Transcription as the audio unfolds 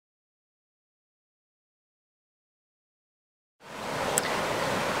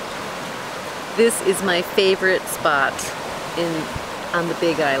This is my favorite spot on the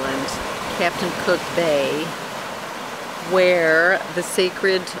Big Island, Captain Cook Bay, where the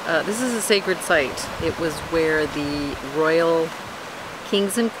sacred, this is a sacred site. It was where the royal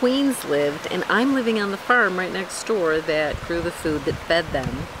kings and queens lived, and I'm living on the farm right next door that grew the food that fed them.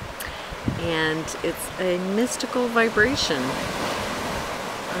 And it's a mystical vibration.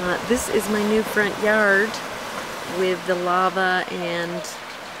 This is my new front yard with the lava and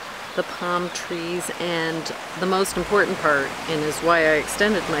the palm trees, and the most important part, and is why I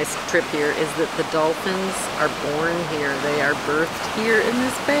extended my trip here, is that the dolphins are born here. They are birthed here in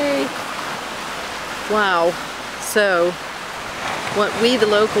this bay. Wow. So what we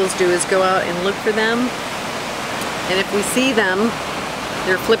the locals do is go out and look for them, and if we see them,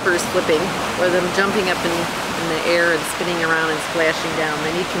 their flippers flipping, or them jumping up in the air and spinning around and splashing down,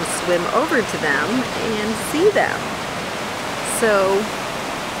 then you can swim over to them and see them. So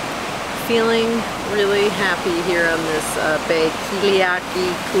feeling really happy here on this bay,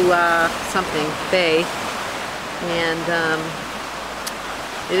 Kiliaki Kua something bay, and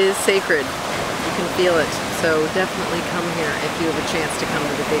it is sacred. You can feel it. So definitely come here if you have a chance to come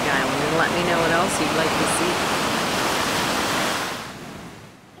to the Big Island, and let me know what else you'd like to see.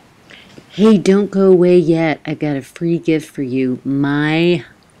 Hey, don't go away yet. I've got a free gift for you. My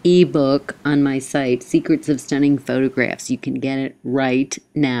ebook on my site, Secrets of Stunning Photographs. You can get it right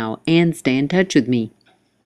now and stay in touch with me.